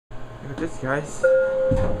Look at this, guys.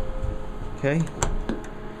 Okay.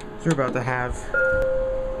 So we're about to have...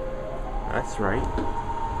 That's right.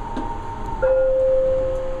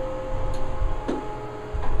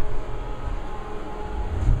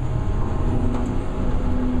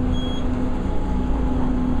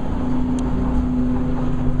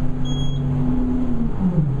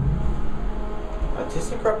 A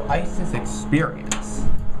Thyssenkrupp ISIS experience.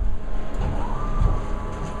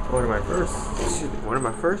 One of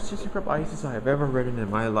my first Thyssenkrupp ISIS I have ever ridden in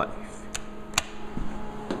my life.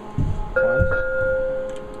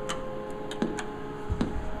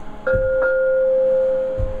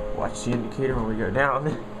 Watch the indicator when we go down.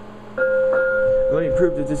 Let me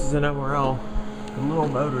prove that this is an MRL. The little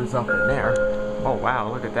motor's up in there. Oh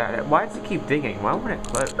wow, look at that. Why does it keep digging? Why won't it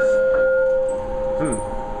close?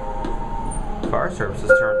 Fire service is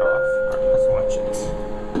turned off. Alright, let's watch it.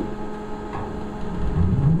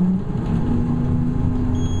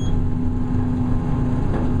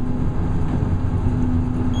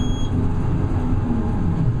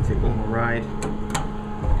 Ride.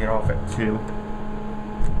 Get off at 2.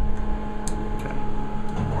 Okay.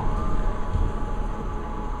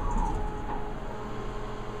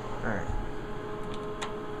 Alright.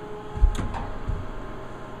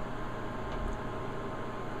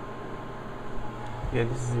 Yeah,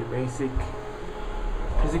 this is a basic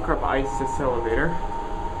Thyssenkrupp ISIS elevator.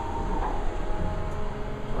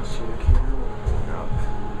 Watch the indicator. We'll pull it up.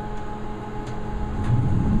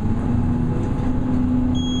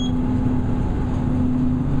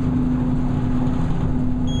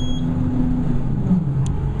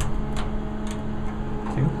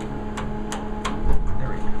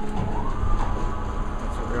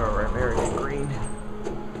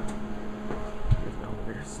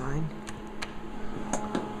 Sign.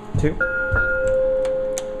 2. You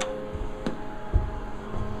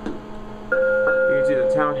can see the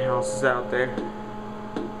townhouses out there.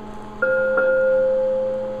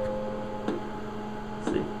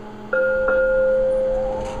 See?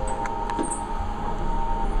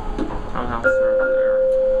 Townhouses are over there.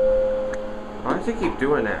 Why does it keep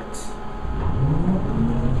doing that?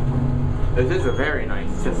 This is a very nice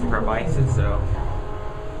Thyssenkrupp ISIS, so.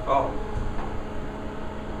 Oh.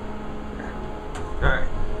 Alright.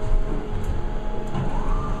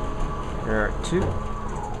 There are 2. Look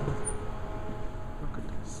at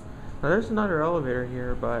this. Now there's another elevator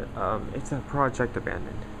here, but it's a project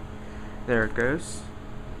abandoned. There it goes.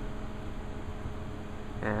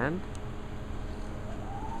 And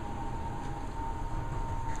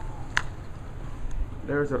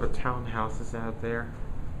there's other townhouses out there.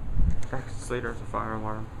 Actually, there's a fire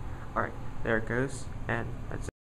alarm. Alright, there it goes. And that's it.